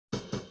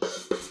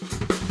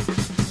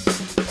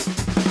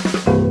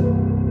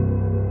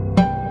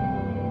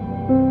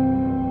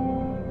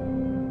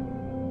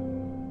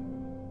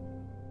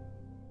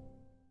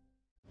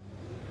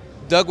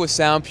Doug with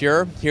Sound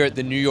Pure here at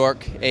the New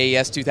York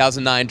AES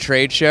 2009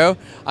 trade show.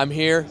 I'm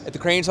here at the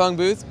Crane Song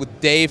booth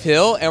with Dave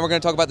Hill, and we're going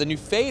to talk about the new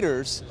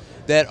faders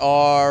that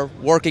are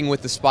working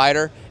with the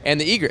Spider and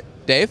the Egret.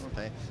 Dave?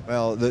 Okay.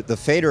 Well, the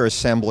fader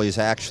assembly is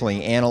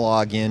actually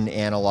analog in,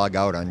 analog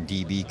out on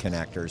DB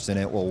connectors, and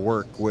it will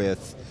work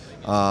with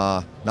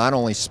not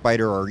only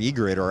Spider or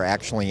Egret, or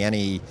actually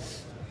any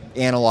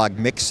analog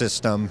mix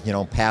system,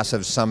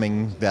 passive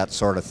summing, that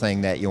sort of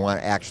thing that you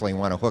actually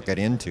want to hook it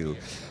into.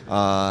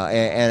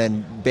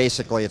 And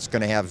basically it's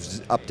going to have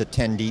up to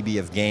 10 dB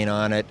of gain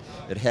on it.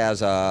 It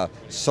has a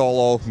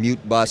solo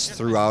mute bus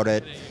throughout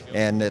it,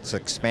 and it's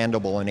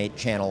expandable in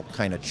 8-channel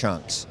kind of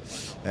chunks.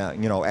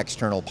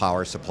 External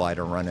power supply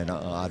to run it,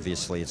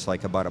 obviously. It's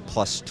like about a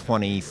plus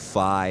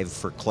 25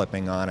 for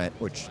clipping on it,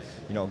 which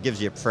gives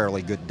you a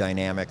fairly good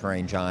dynamic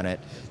range on it.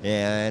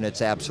 And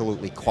it's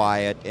absolutely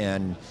quiet,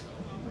 and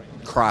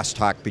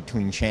crosstalk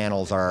between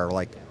channels are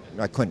like,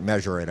 I couldn't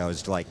measure it. I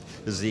was like,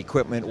 is the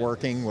equipment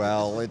working?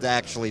 Well,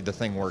 the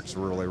thing works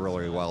really,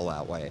 really well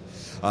that way.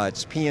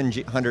 It's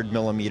PNG, 100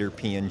 millimeter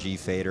PNG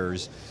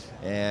faders,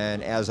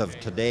 and as of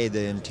today,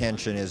 the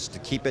intention is to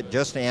keep it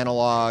just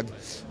analog.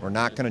 We're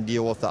not going to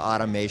deal with the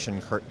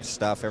automation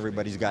stuff.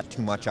 Everybody's got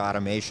too much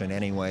automation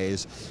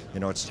anyways.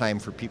 It's time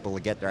for people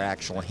to get their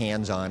actual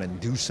hands on and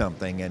do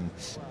something and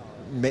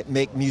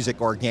make music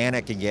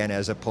organic again,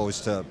 as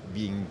opposed to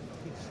being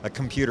a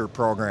computer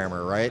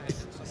programmer, right?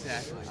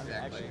 Exactly.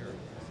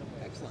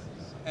 Excellent.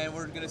 And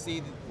we're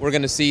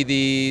going to see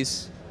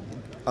these.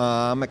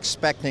 I'm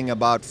expecting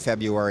about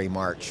February,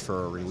 March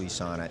for a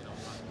release on it.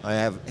 I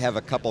have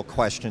a couple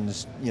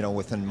questions,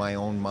 within my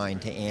own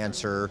mind to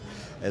answer,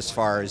 as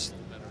far as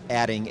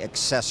adding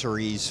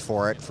accessories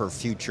for it for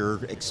future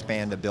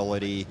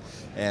expandability.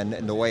 And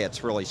the way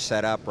it's really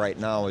set up right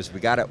now is we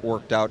got it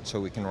worked out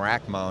so we can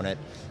rack mount it.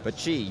 But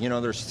gee,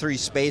 there's 3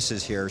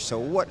 spaces here, so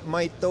what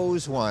might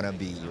those want to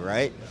be,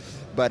 right?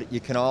 But you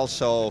can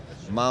also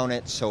mount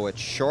it so it's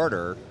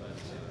shorter,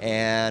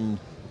 and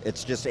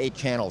it's just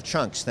 8-channel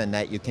chunks then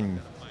that you can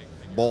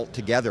bolt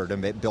together to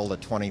build a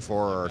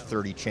 24 or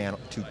 30 channel,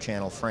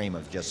 2-channel frame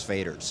of just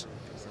faders.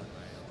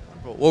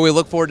 Well, we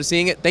look forward to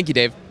seeing it. Thank you,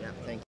 Dave.